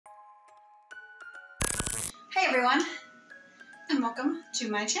Hey everyone, and welcome to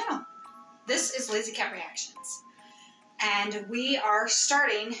my channel. This is Lazy Cat Reactions, and we are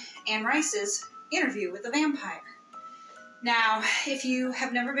starting Anne Rice's interview with the vampire. Now, if you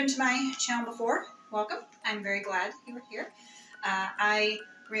have never been to my channel before, welcome. I'm very glad you are here. I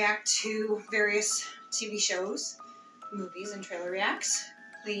react to various TV shows, movies, and trailer reacts.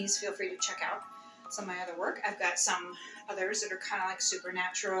 Please feel free to check out some of my other work. I've got some others that are kind of like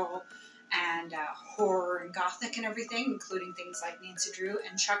supernatural and horror and gothic and everything, including things like Nancy Drew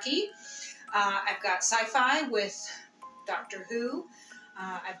and Chucky. I've got sci-fi with Doctor Who.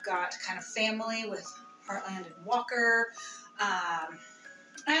 I've got kind of family with Heartland and Walker.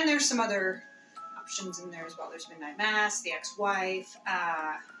 And there's some other options in there as well. There's Midnight Mass, The Ex-Wife,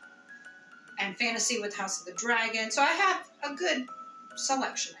 and fantasy with House of the Dragon. So I have a good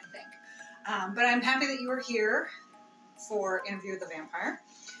selection, I think. But I'm happy that you are here for Interview with the Vampire.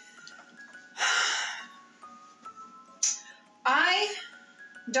 I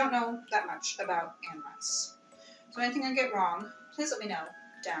don't know that much about Anne Rice. So anything I get wrong, please let me know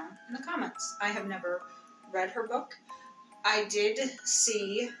down in the comments. I have never read her book. I did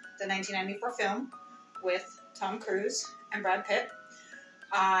see the 1994 film with Tom Cruise and Brad Pitt.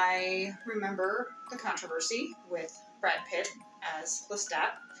 I remember the controversy with Brad Pitt as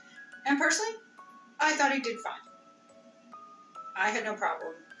Lestat. And personally, I thought he did fine. I had no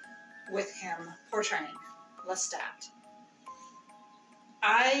problem with him portraying Lestat.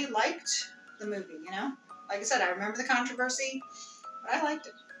 I liked the movie, you know? Like I said, I remember the controversy, but I liked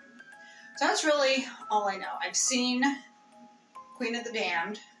it. So that's really all I know. I've seen Queen of the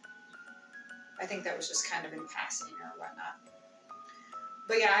Damned. I think that was just kind of in passing or whatnot.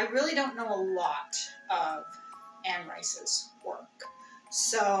 But yeah, I really don't know a lot of Anne Rice's work.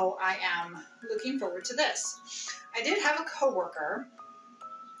 So I am looking forward to this. I did have a coworker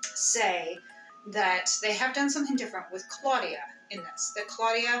say that they have done something different with Claudia in this. That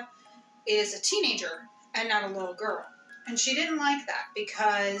Claudia is a teenager and not a little girl. And she didn't like that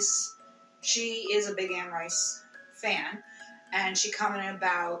because she is a big Anne Rice fan. And she commented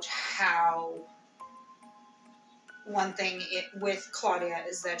about how one thing with Claudia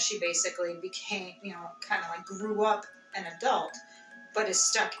is that she basically became, you know, kind of like grew up an adult, but is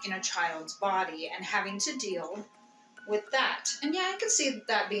stuck in a child's body and having to deal with that. And yeah, I could see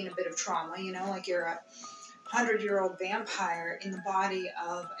that being a bit of trauma, you know, like you're a 100-year-old vampire in the body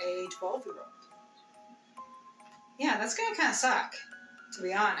of a 12-year-old. Yeah, that's gonna kind of suck, to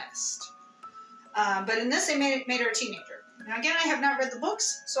be honest. But in this, they made her a teenager. Now again, I have not read the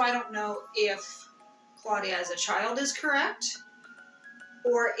books, so I don't know if Claudia as a child is correct,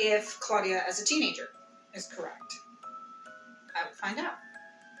 or if Claudia as a teenager is correct. I will find out.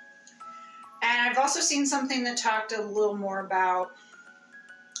 And I've also seen something that talked a little more about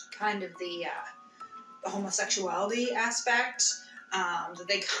kind of the homosexuality aspect. That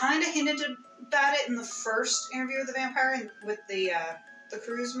they kind of hinted about it in the first Interview with the Vampire with the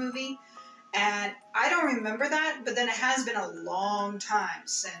Cruise movie. And I don't remember that, but then it has been a long time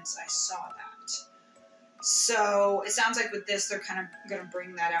since I saw that. So it sounds like with this, they're kind of going to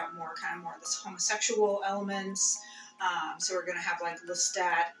bring that out more, kind of more of this homosexual elements. So we're going to have like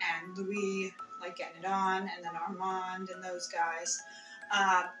Lestat and Louis like getting it on, and then Armand and those guys.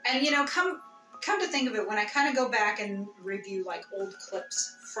 And you know, come to think of it, when I kind of go back and review like old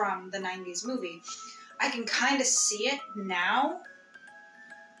clips from the 90s movie, I can kind of see it now.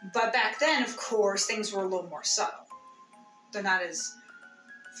 But back then, of course, things were a little more subtle. They're not as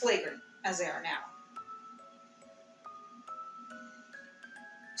flagrant as they are now.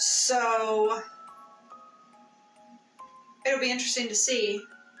 So it'll be interesting to see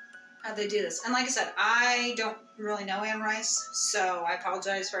how they do this. And like I said, I don't really know Anne Rice, so I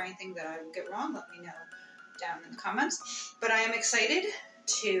apologize for anything that I will get wrong. Let me know down in the comments. But I am excited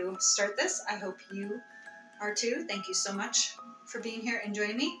to start this. I hope you are too. Thank you so much for being here and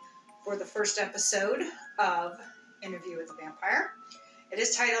joining me for the first episode of Interview with the Vampire. It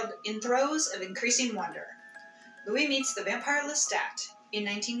is titled In Throes of Increasing Wonder. Louis meets the vampire Lestat in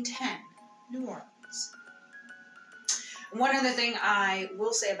 1910, New Orleans. One other thing I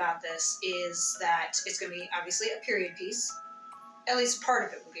will say about this is that it's going to be obviously a period piece. At least part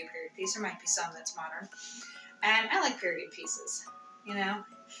of it will be a period piece. There might be some that's modern. And I like period pieces, you know.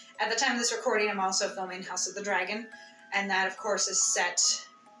 At the time of this recording, I'm also filming House of the Dragon. And that, of course, is set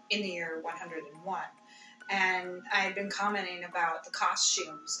in the year 101. And I had been commenting about the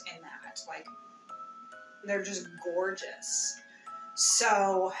costumes in that. Like, they're just gorgeous.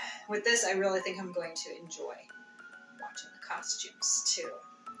 So with this, I really think I'm going to enjoy watching the costumes too.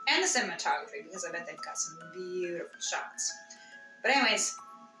 And the cinematography, because I bet they've got some beautiful shots. But anyways,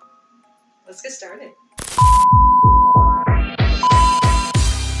 let's get started.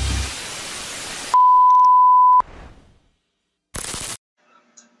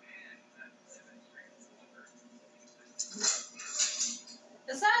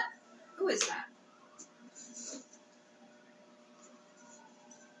 Is that? Who is that?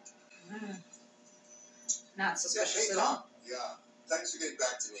 Not suspicious at all. Yeah, thanks for getting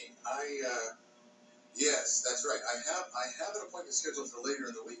back to me. Yes, that's right. I have an appointment scheduled for later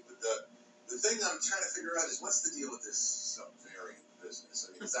in the week, but the thing I'm trying to figure out is what's the deal with this subvariant business?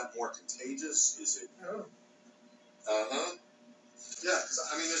 I mean, is that more contagious? Is it? Oh. Yeah, because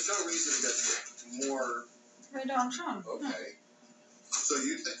I mean, there's no reason to get more. Right on, Sean. Okay. So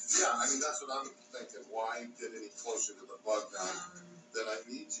you think? Yeah, I mean, that's what I'm thinking. Why get any closer to the bug than I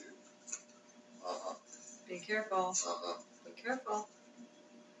need to? Be careful. Be careful.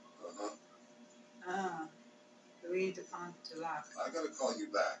 Louis Dupont de Lac. I gotta call you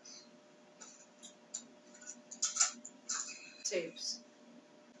back. Tapes.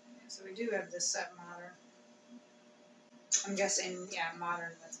 So we do have this set modern. I'm guessing, yeah,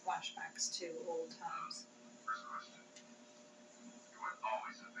 modern with flashbacks to old times.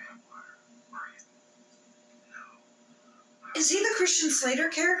 Is he the Christian Slater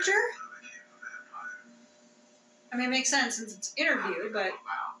character? I mean, it makes sense since it's interview, but...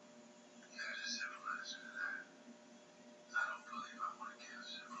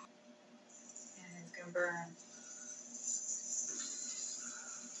 And he's gonna burn.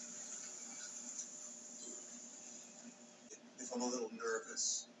 If I'm a little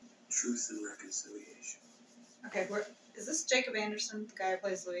nervous. Truth and reconciliation. Okay, is this Jacob Anderson, the guy who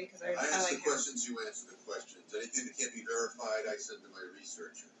plays Louis? Because I ask like the questions, you answer the questions. Anything that can't be verified, I send to my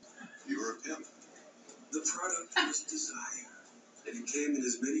researcher. You were a pimp. The product was desire, and it came in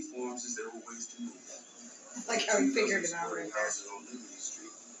as many forms as there were ways to move it. Like how he figured it out right there. Houses on Liberty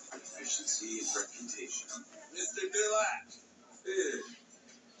Street, efficiency and reputation. Mr. Dulac. Yeah.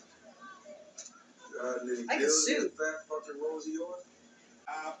 Got any Like a bills in suit. that fat fucking rose of yours?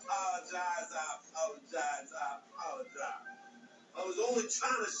 I apologize. I was only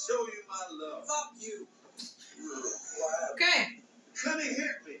trying to show you my love. Fuck you. Okay. Couldn't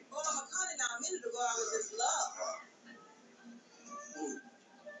hit me. Well, I'm a cunning now. A minute ago, I was just love.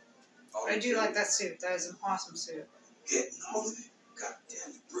 I do like that suit. That is an awesome suit. Getting all of it.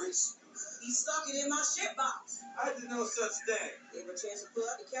 Goddamn bricks. He stuck it in my shit box. I did no such thing. Gave him a chance to pull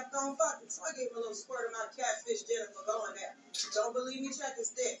up. He kept on fucking. So I gave him a little squirt amount of catfish dinner for going there. Don't believe me? Check his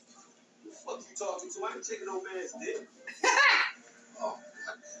dick. Who the fuck you talking to? I ain't taking no man's dick. Hello.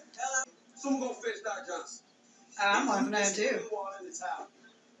 Someone gonna fetch Doc Johnson. I'm laughing at it too. Water in the towel.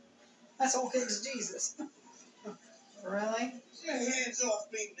 That's old kid's Jesus. Really? Get your hands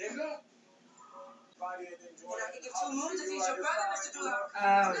off me, nigga. And I can give 2 moons if he's your brother, Mr. Dulac.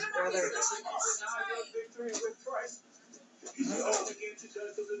 Oh, his brother.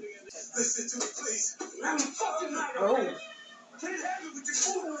 Listen to me, please. Oh. Can't have it with your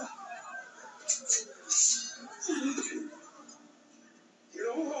fool. Get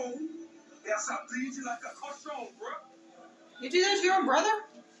on home. Else I'll bleed you like a cochon, bro. You do that to your own brother?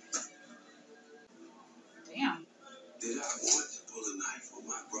 Damn. Did I want to pull a knife on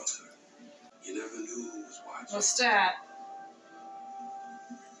my brother? You never knew who was watching. What's that?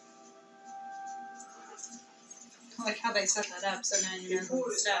 I like how they set that up so now you know who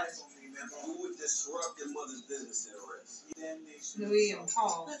the stat is. Who would disrupt your mother's business interests? Louis and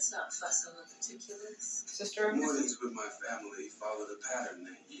Paul. Let's not fuss on the particulars. Sister, I'm guessing? Mornings with my family followed a pattern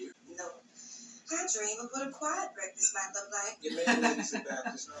that year. No. I dream of what a quiet breakfast might look like. Your main ladies and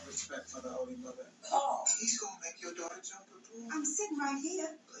Baptists, no respect for the Holy Mother. Paul. He's gonna make your daughter jump a broom. I'm sitting right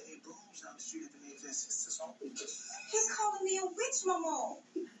here. Play brooms down the street beneath their sisters on. He's calling me a witch, Mama.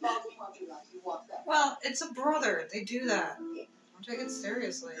 You walk that. Well, it's a brother. They do that. Don't take it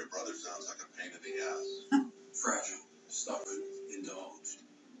seriously. Your brother sounds like a pain in the ass. Fragile, stubborn, indulged.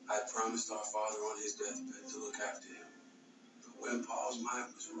 I promised our father on his deathbed to look after him. But when Paul's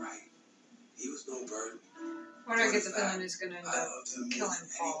mind was right, he was no burden. Why do I get the feeling he's going to end I up loved him killing more than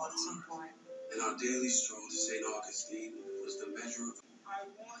Paul at anyone. some point? And our daily stroll to St. Augustine was the measure of... I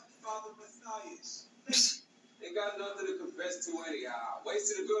want Father Matthias. Ain't got nothing to confess to anyhow.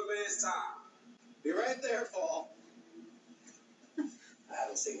 Wasted a good man's time. Be right there, Paul. I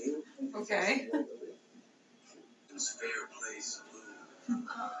haven't seen you. Okay. It was fair play saloon.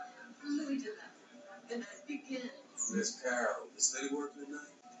 Louis did that. The night begins. Miss Carol, this lady working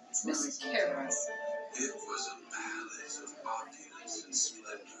tonight? Miss Carol. It was a palace of opulence and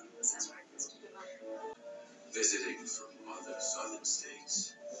splendor. Visiting from other southern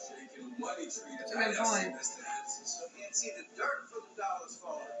states. Making money treated. That's a good point. So you can't see the dirt from the dollars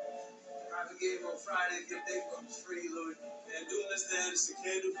falling. Private gave him on Friday to get they fucking free, Louis. And do Mr. Anderson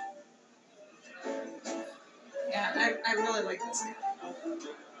Candle. Yeah, I really like this guy.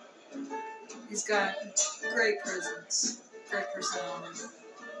 He's got great presence, great personality.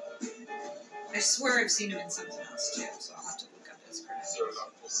 I swear I've seen him in something else too, so I'll have to look up his credentials.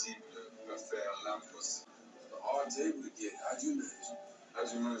 It's a hard table to get. How'd you manage? How'd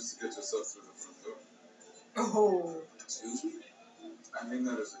you manage to get yourself through the front door? Oh. Excuse me? I mean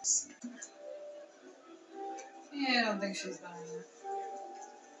that as a seat. Yeah, I don't think she's buying it.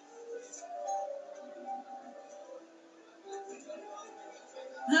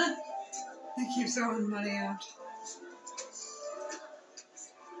 Huh? They keep throwing money out.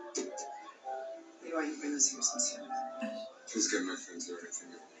 Why you bring us here, sincere? Please get my friends or anything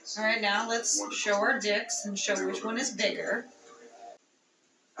else. Alright, now let's show our dicks and show which one is bigger.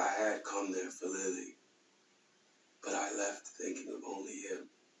 I had come there for Lily, but I left thinking of only him.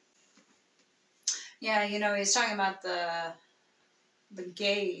 Yeah, you know, he's talking about the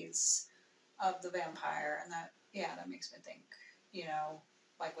gaze of the vampire, and that makes me think, you know,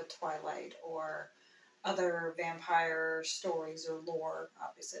 like with Twilight or other vampire stories or lore.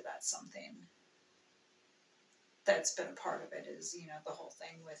 Obviously, that's something that's been a part of it, is, you know, the whole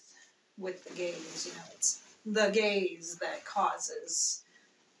thing with the gaze. You know, it's the gaze that causes,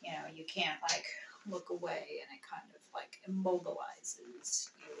 you know, you can't like look away, and it kind of like immobilizes you.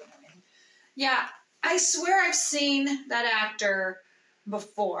 You know what I mean? Yeah, I swear I've seen that actor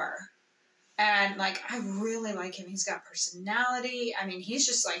before, and like I really like him. He's got personality. I mean, he's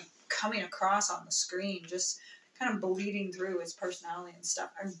just like coming across on the screen, just kind of bleeding through his personality and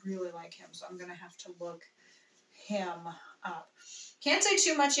stuff. I really like him, so I'm gonna have to look him up. Can't say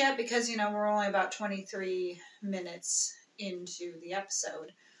too much yet because, you know, we're only about 23 minutes into the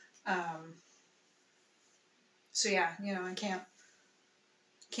episode. So yeah, you know, I can't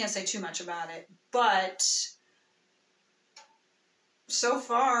say too much about it, but so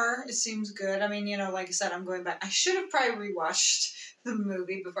far it seems good. I mean, you know, like I said, I'm going back. I should have probably rewatched the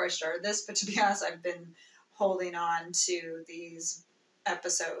movie before I started this, but to be honest, I've been holding on to these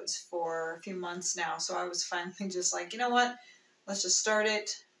episodes for a few months now, so I was finally just like, you know what, let's just start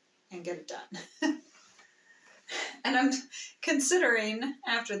it and get it done. And I'm considering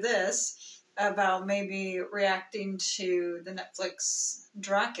after this about maybe reacting to the Netflix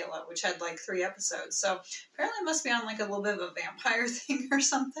Dracula, which had like 3 episodes. So apparently it must be on like a little bit of a vampire thing or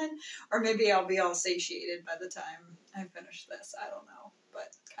something. Or maybe I'll be all satiated by the time I finish this. I don't know,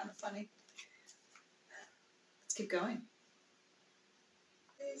 but kind of funny. Let's keep going.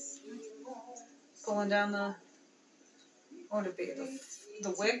 Pulling down the, what would it be,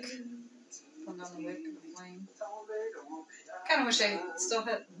 the wick? Pulling down the wick of the flame. Kind of wish I still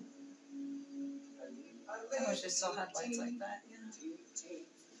had, lights like that, you know.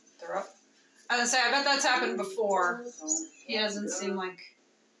 They're up. I was gonna say, I bet that's happened before. He doesn't seem like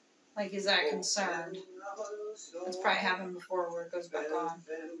he's that concerned. It's probably happened before where it goes back on.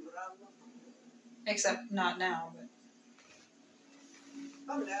 Except not now, but.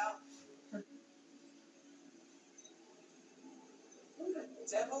 Come now.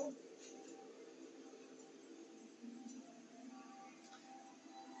 Devil.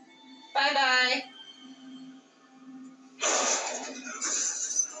 Bye-bye. I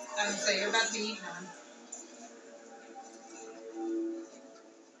was gonna say, you're about to be eaten on.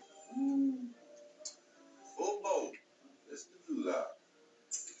 Full boat. Let's do that.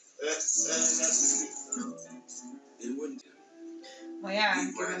 It wouldn't. Well, yeah,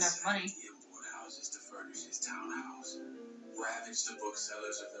 I'm giving enough money. He import houses to furnish his townhouse, ravaged the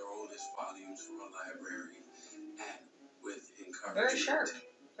booksellers of their oldest volumes for a library, and with encouragement, Very sharp.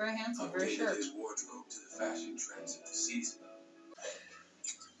 Very handsome, very updated sharp. his wardrobe to the fashion trends of the season.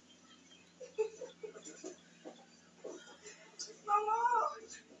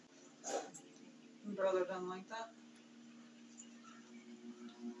 Brother doesn't like that.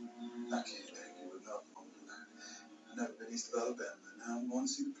 I can't thank you enough, Mom. I've never been east of Alabama, and now I'm going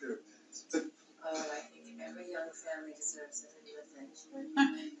to see the pyramids. Oh, I think every young family deserves a little adventure.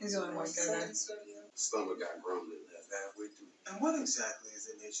 He's the only white guy there. Stomach got grumbling left halfway through. And what exactly is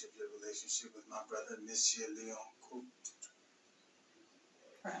the nature of your relationship with my brother, Monsieur Leon Cook?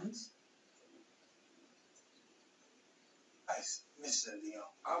 Friends. Nice, Mr. Leon.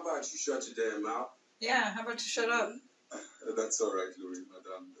 How about you shut your damn mouth? Yeah, how about you shut up? That's all right, Louis,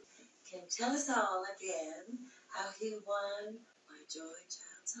 madame. Can you tell us all again how he won my joy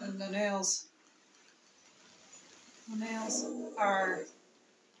child's heart? And the nails. The nails are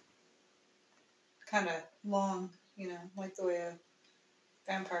kind of long, you know, like the way a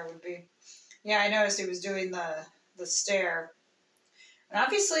vampire would be. Yeah, I noticed he was doing the stare. And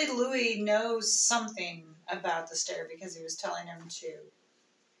obviously Louis knows something about the stair because he was telling him to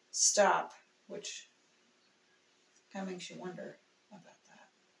stop, which kind of makes you wonder about that.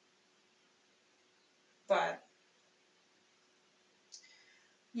 But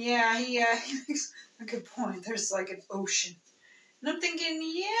yeah, he makes a good point. There's like an ocean. And I'm thinking,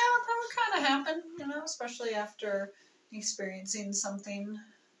 yeah, that would kind of happen, you know, especially after experiencing something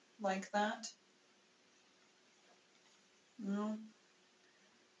like that. You know?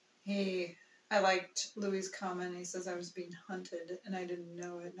 I liked Louis' comment. He says, I was being hunted and I didn't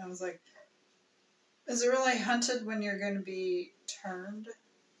know it. And I was like, is it really hunted when you're going to be turned,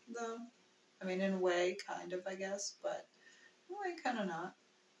 though? I mean, in a way, kind of, I guess, but in a way, kind of not.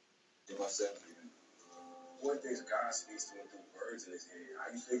 What's that? What does God speaks to him through words in his head?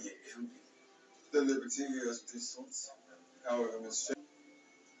 How you figure empty? The libertarians with these sorts. However, Mr.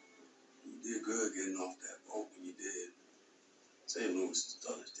 You did good getting off that boat when you did. St. Louis is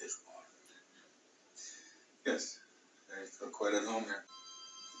dull as dishwater. Yes, I feel quite at home here.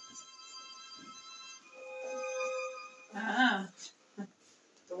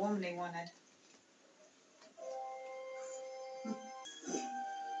 The woman he wanted.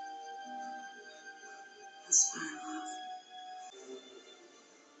 That's fine,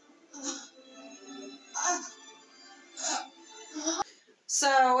 love.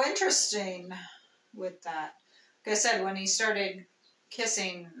 So interesting with that. Like I said, when he started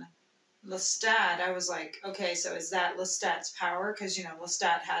kissing Lestat, I was like, okay, so is that Lestat's power? Because, you know,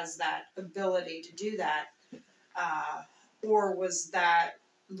 Lestat has that ability to do that. Or was that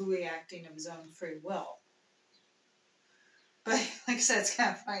Louis acting of his own free will? But, like I said, it's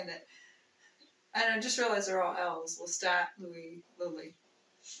kind of funny that... And I just realized they're all L's. Lestat, Louis, Lily.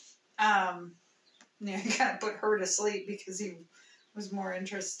 Yeah, he kind of put her to sleep because he was more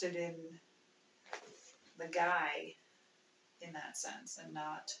interested in the guy in that sense and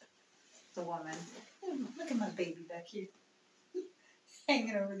not the woman. Look at my baby back here.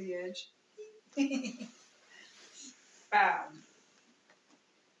 Hanging over the edge.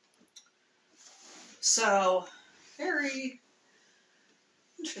 So, very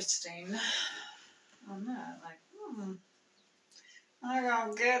interesting on that. Like, I'm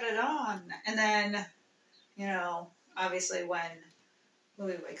gonna get it on. And then, you know, obviously when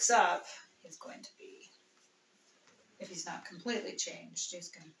Louis wakes up, he's going to be, if he's not completely changed, he's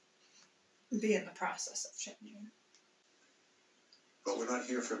going to be in the process of changing. But we're not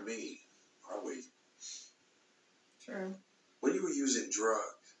here for me, are we? True. When you were using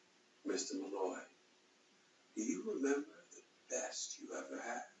drugs, Mr. Malloy, do you remember the best you ever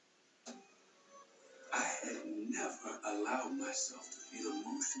had? I had never allowed myself to feel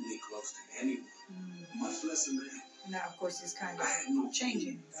emotionally close to anyone, much less a man. Now, of course, he's kind I had no of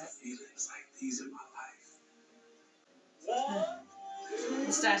changing. for feelings like these in my life.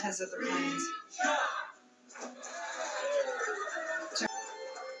 Lestat has other plans.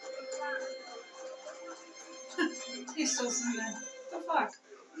 He's still sitting there. What the fuck?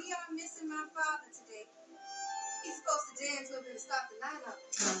 We are missing my father today. He's supposed to dance with me to stop the night up.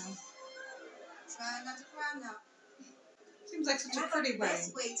 Trying not to cry now. Seems like such a And pretty the way.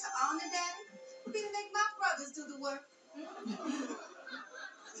 best way to honor daddy would be to make my brothers do the work.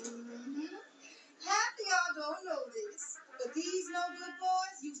 Half of y'all don't know this, but these no good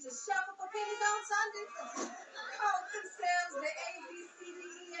boys used to shuffle for pennies on Sunday. Called themselves the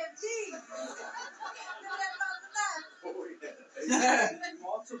ABCDEFG. Remember that about the life? Oh, yeah.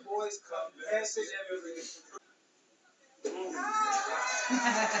 Malta boys come passing everything.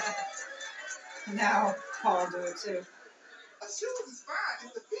 Now Paul do it too. A shoes is fine.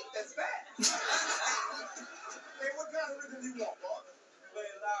 It's the feet that's bad. Hey, what kind of rhythm you want, boy? Play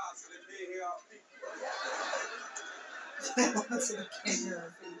loud so they can't hear our feet. Listen, I can't hear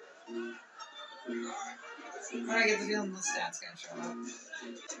her feet. When I get the feeling Lestat's gonna show up.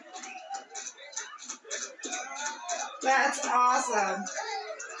 That's awesome.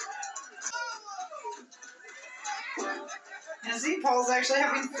 Now see, Paul's actually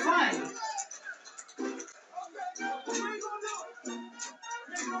having fun.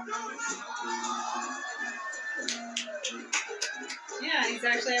 Yeah, he's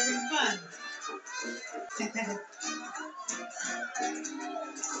actually having fun.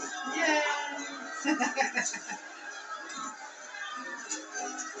 Yeah.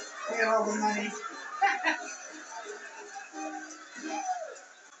 Look at all the money.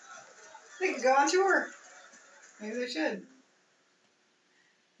 They could go on tour. Maybe they should.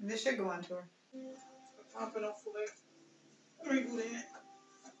 Maybe they should go on tour. Pumping up for it. 3 blend.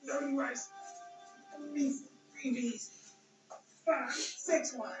 Dirty rice. Beef. Green beans. 5,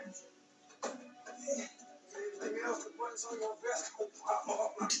 6 wines. Anything else that runs on your vest will pop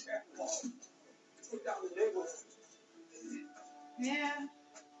off my catwalk. Take down the neighborhood. Yeah.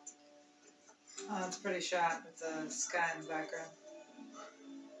 Oh, it's pretty shot with the sky in the background.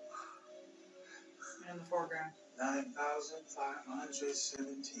 And in the foreground.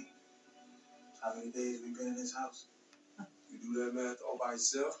 9,517. How many days we been in this house? You do that math all by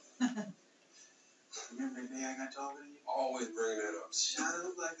yourself? Remember the day I got talking to you? Always bring that up. Trying to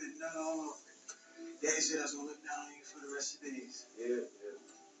look like a nut all over. Daddy said I was gonna look down on you for the rest of the days. Yeah.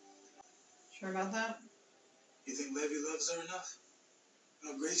 Sure about that? You think Levy loves her enough?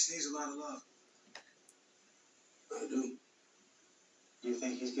 You know, Grace needs a lot of love. I do. You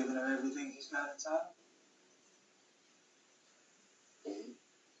think he's giving her everything he's got inside him? Mm-hmm.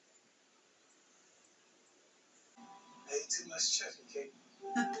 Hey, too much checking, Kate.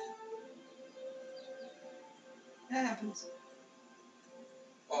 That happens.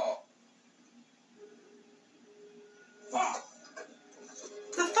 Oh. Fuck!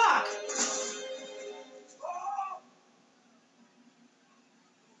 The fuck?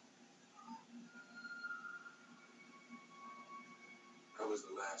 That was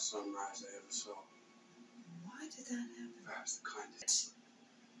the last sunrise I ever saw. Why did that happen? Perhaps the kindest.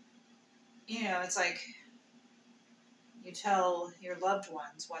 You know, it's like you tell your loved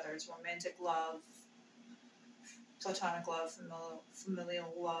ones, whether it's romantic love, platonic love,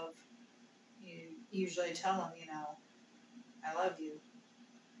 familial love, you usually tell them, you know, I love you,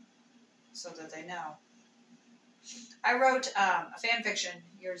 so that they know. I wrote a fan fiction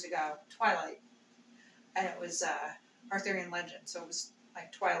years ago, Twilight, and it was Arthurian legend, so it was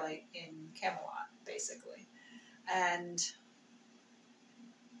like Twilight in Camelot, basically. And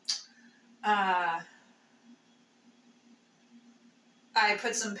I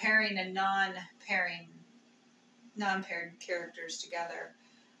put some pairing and non-paired characters together,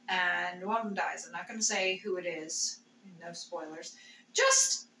 and one of them dies. I'm not going to say who it is, no spoilers,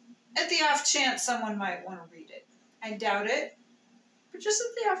 just at the off chance someone might want to read it. I doubt it, but just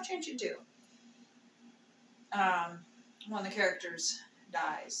at the off chance you do. One of the characters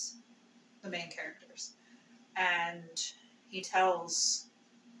dies, the main characters, and he tells,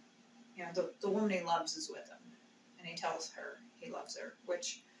 you know, the woman he loves is with him, and he tells her he loves her,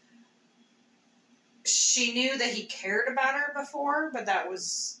 which she knew that he cared about her before, but that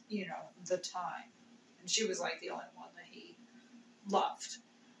was, you know, the time, and she was like the only one that he loved.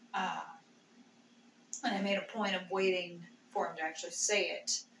 And I made a point of waiting for him to actually say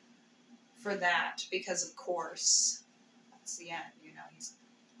it for that, because of course that's the end, you know.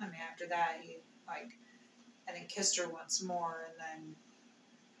 After that he, like, I think kissed her once more and then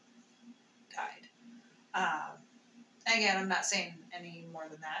died. Again, I'm not saying any more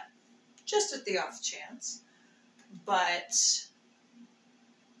than that, just at the off chance, but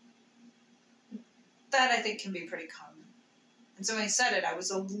that I think can be pretty common. And so when he said it, I was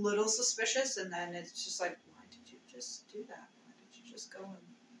a little suspicious, and then it's just like, why did you just do that? Why did you just go and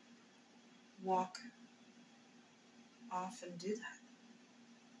walk off and do that?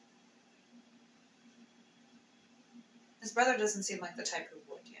 His brother doesn't seem like the type who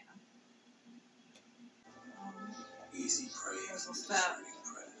would, you know. Easy prey What's from a that? discerning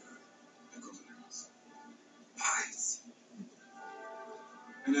predator. That goes in the house. Pies.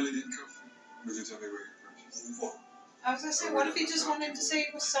 And Ellie didn't come. Would you tell me where you purchased? What? I was going to say, what if he just wanted to say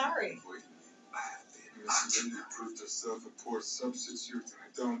he was sorry? Wait. I have been. Miss Linda proved herself a poor substitute, and I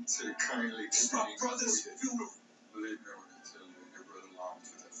don't take kindly to It's my being brother's avoided. funeral. Believe me when I tell you, your brother longed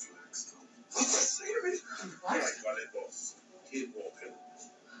for that flagstone. What? Serious? What? Vale, boss. Keep walking.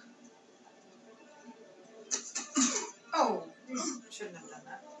 Oh, shouldn't have done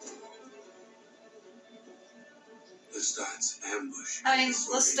that. Lestat's ambush. I mean,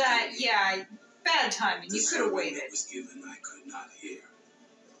 Lestat, yeah, bad timing. You could have waited. Was given, I could not hear.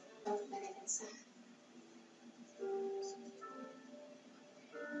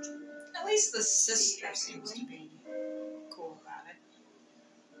 At least the sister seems to be cool about it.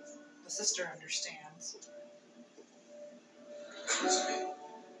 The sister understands.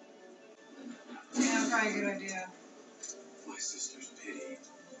 Yeah, probably a good idea. My sister's pity.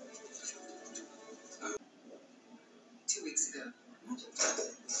 2 weeks ago.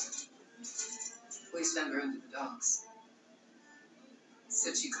 We found her under the docks.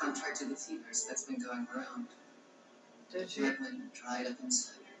 Said she contracted the fevers that's been going around. Did she? Blood went dried up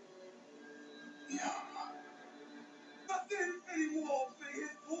inside her. Yeah. Nothing anymore for his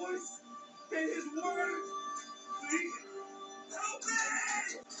voice and his words. Please, help me!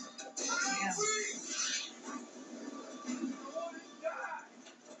 Yeah. Please! I want to die.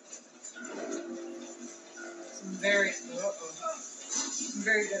 Some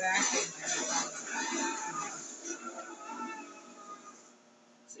very good acting there.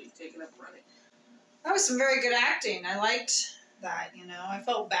 taking up running. That was some very good acting. I liked that, you know. I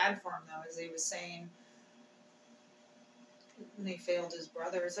felt bad for him, though, as he was saying when he failed his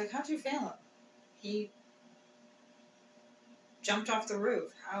brother. It's like, how'd you fail him? He jumped off the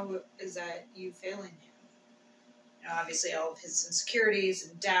roof. How is that you failing him? You know, obviously all of his insecurities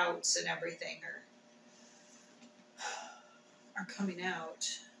and doubts and everything are coming out,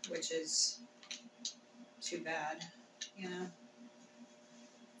 which is too bad, you know.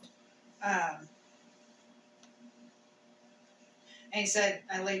 And he said,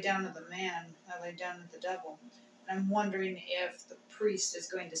 I laid down with the man, I laid down with the devil. And I'm wondering if the priest is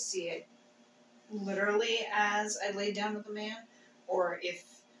going to see it literally as I laid down with the man, or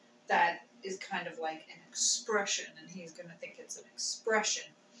if that is kind of like an expression, and he's going to think it's an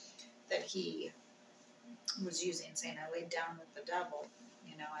expression that he was using, saying, I laid down with the devil.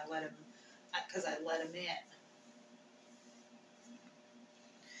 You know, I let him, because I let him in.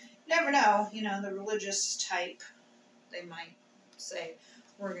 You never know, you know, the religious type, they might say,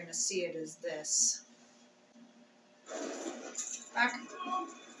 we're going to see it as this. Back.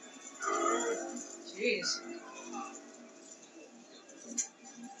 Jeez.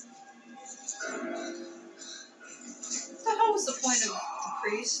 What the hell was the point of the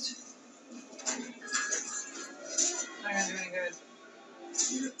priest? Not gonna do any good.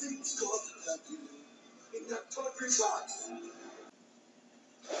 He's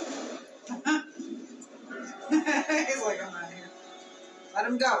like, I'm not here. Let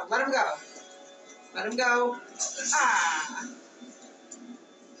him go. Let him go. Let him go. Ah.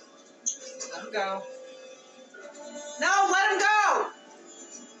 Let him go. No, let him go.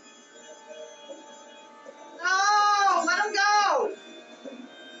 No, let him go.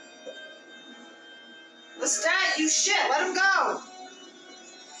 Lestat, you shit. Let him go.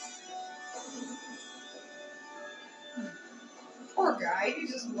 Poor guy. He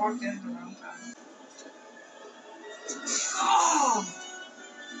just walked in at the wrong time. Oh.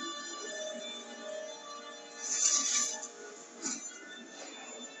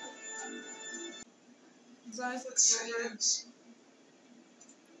 His eyes look so red.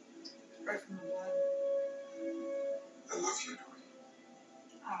 Right from the blood. I love you, Nori.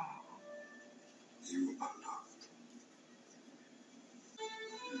 Aww. You are loved.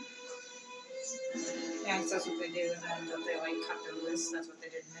 Yeah, because that's what they do, and then don't they like cut their wrists? That's what they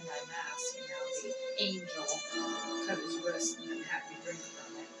did in Midnight Mass. You know, the angel cut his wrist and then had me drink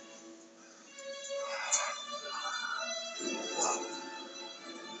from it.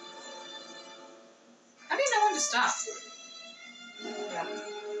 How do you know when to stop? Yeah.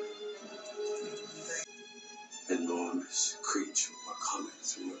 Enormous creature were coming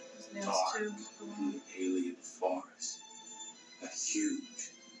through a dark and alien forest. A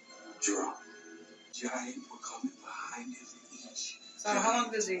huge drum. Giant were coming behind him each. So how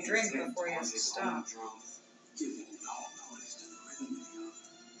long does he drink before he has to stop? Giving no notice to the rhythm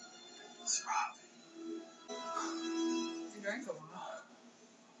of throbbing. He drank a lot.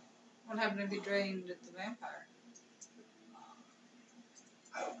 What happened if he drained the vampire?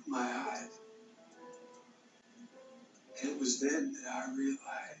 I opened my eyes. And it was then that I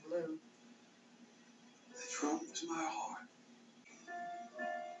realized Blue. the drum was my heart.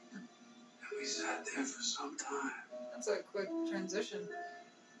 And we sat there for some time. That's a quick transition.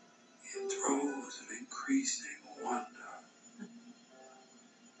 In throes of increasing wonder.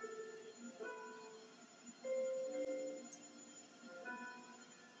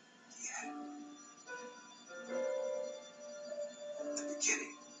 Yet, the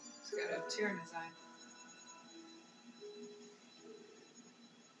beginning. He's got a tear in his eye.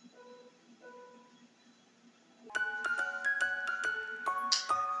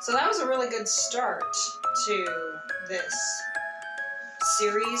 So that was a really good start to this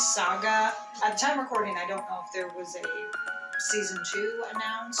series, saga. At the time of recording, I don't know if there was a season 2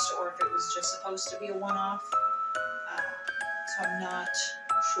 announced or if it was just supposed to be a one-off. So I'm not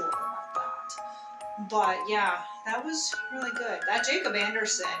sure about that. But yeah, that was really good. That Jacob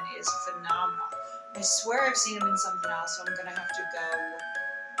Anderson is phenomenal. I swear I've seen him in something else, so I'm going to have to go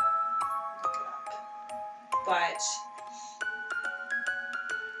look it up. But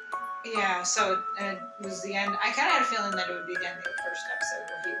yeah, so it was the end. I kind of had a feeling that it would be the end of the first episode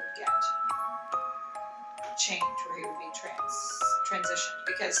where he would get changed, where he would be transitioned.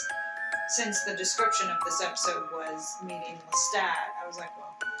 Because since the description of this episode was meeting Lestat, I was like,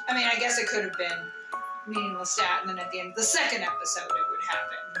 well, I mean, I guess it could have been meeting Lestat, and then at the end of the second episode it would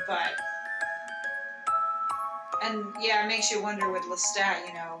happen. But, and yeah, it makes you wonder with Lestat,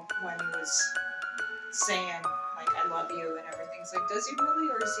 you know, when he was saying, like, I love you and everything. It's like, does he really,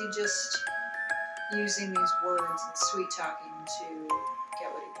 or is he just using these words and sweet talking to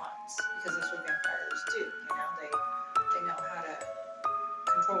get what he wants?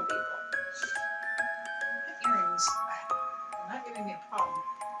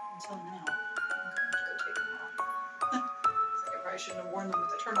 to warn them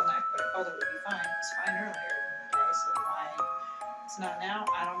with a turtleneck, but I felt it would be fine. It was fine earlier in the day, so why it's not now,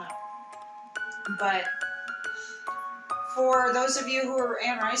 I don't know. But for those of you who are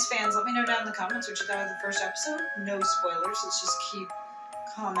Anne Rice fans, let me know down in the comments what you thought of the first episode. No spoilers. Let's just keep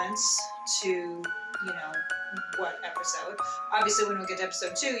comments to, you know, what episode. Obviously, when we get to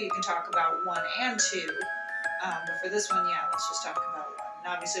episode 2, you can talk about 1 and 2. But for this one, yeah, let's just talk about 1. And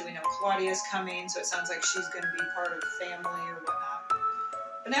obviously, we know Claudia's coming, so it sounds like she's going to be part of family or whatnot.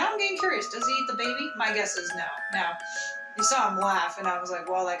 But now I'm getting curious. Does he eat the baby? My guess is no. Now, you saw him laugh, and I was like,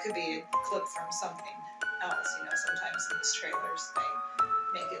 well, that could be a clip from something else. You know, sometimes in these trailers,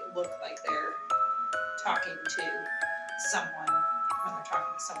 they make it look like they're talking to someone when they're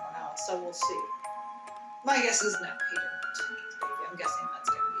talking to someone else. So we'll see. My guess is no, he didn't eat the baby. I'm guessing that's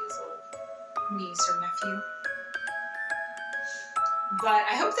going to be his little niece or nephew. But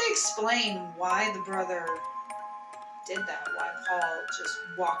I hope they explain why the brother did that, why Paul just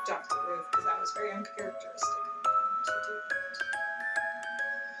walked off the roof, because that was very uncharacteristic to do that.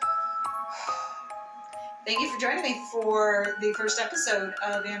 Thank you for joining me for the first episode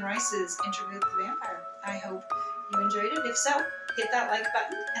of Anne Rice's Interview with the Vampire. I hope you enjoyed it. If so, hit that like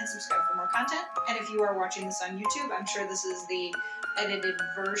button and subscribe for more content. And if you are watching this on YouTube, I'm sure this is the edited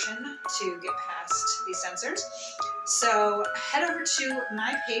version to get past the censors. So head over to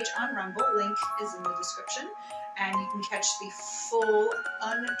my page on Rumble, link is in the description, and you can catch the full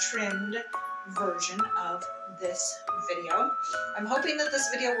untrimmed version of this video. I'm hoping that this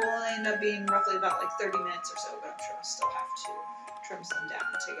video will end up being roughly about like 30 minutes or so, but I'm sure I'll still have to trim some down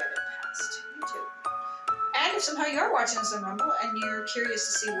to get it past YouTube. And if somehow you are watching this on Rumble and you're curious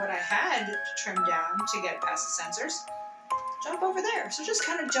to see what I had to trim down to get past the censors, jump over there. So just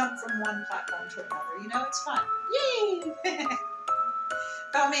kind of jump from one platform to another. You know, it's fun. Yay!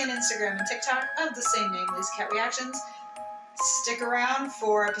 Follow me on Instagram and TikTok of the same name, Lazy Cat Reactions. Stick around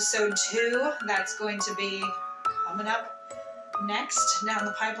for episode 2. That's going to be coming up next down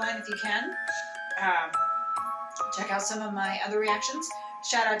the pipeline if you can. Check out some of my other reactions.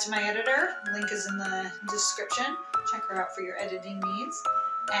 Shout out to my editor. Link is in the description. Check her out for your editing needs.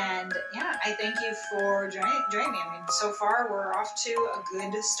 And yeah, I thank you for joining me. I mean, so far we're off to a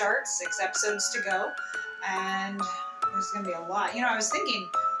good start. 6 episodes to go. And there's going to be a lot. You know, I was thinking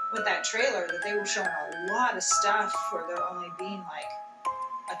with that trailer that they were showing a lot of stuff for there only being like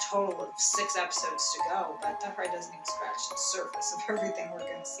a total of 6 episodes to go. But that probably doesn't even scratch the surface of everything we're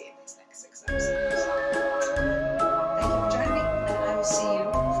going to see in these next 6 episodes.